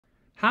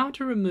How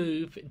to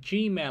remove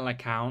Gmail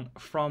account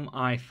from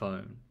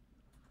iPhone.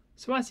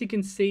 So as you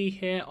can see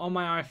here on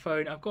my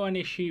iPhone, I've got an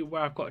issue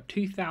where I've got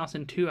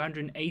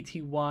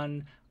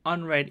 2,281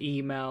 unread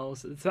emails.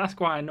 So that's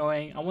quite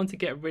annoying. I want to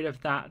get rid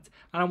of that,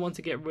 and I want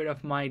to get rid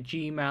of my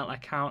Gmail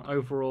account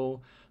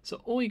overall. So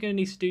all you're going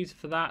to need to do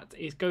for that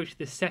is go to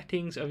the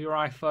settings of your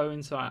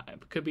iPhone. So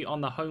it could be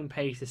on the home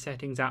page, the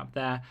settings app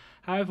there.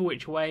 However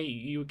which way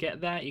you get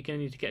there, you're going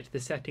to need to get to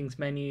the settings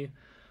menu.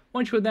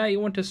 Once you're there, you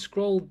want to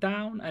scroll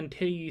down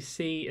until you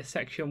see a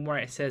section where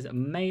it says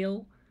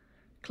Mail.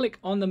 Click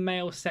on the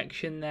Mail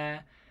section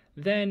there.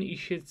 Then you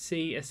should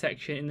see a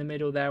section in the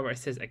middle there where it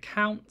says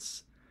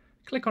Accounts.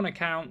 Click on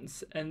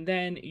Accounts, and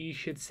then you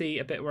should see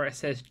a bit where it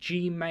says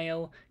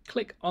Gmail.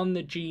 Click on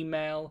the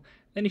Gmail.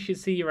 Then you should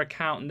see your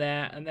account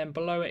there, and then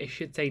below it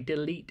should say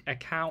Delete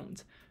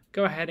Account.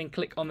 Go ahead and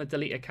click on the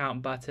Delete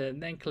Account button,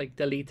 then click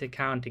Delete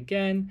Account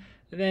again.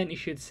 Then you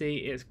should see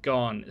it's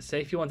gone. So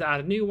if you want to add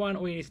a new one,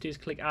 all you need to do is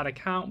click Add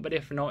Account, but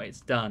if not, it's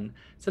done.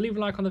 So leave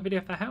a like on the video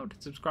if that helped,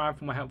 and subscribe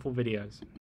for more helpful videos.